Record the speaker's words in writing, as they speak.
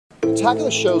Attack of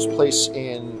the Show's place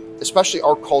in, especially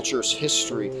our culture's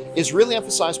history, is really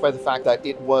emphasized by the fact that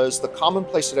it was the common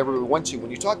place that everybody went to.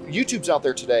 When you talk, YouTube's out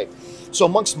there today. So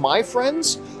amongst my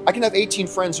friends, I can have 18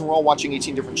 friends and we're all watching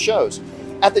 18 different shows.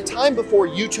 At the time before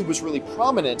YouTube was really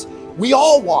prominent, we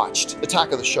all watched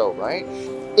Attack of the Show, right?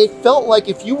 It felt like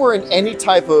if you were in any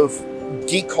type of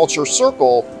geek culture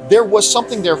circle, there was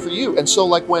something there for you. And so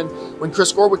like when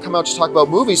Chris Gore would come out to talk about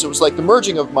movies, it was like the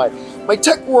merging of my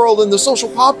tech world and the social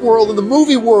pop world and the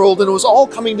movie world, and it was all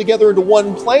coming together into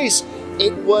one place.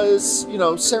 It was, you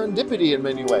know, serendipity in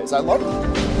many ways. I loved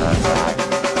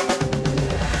it.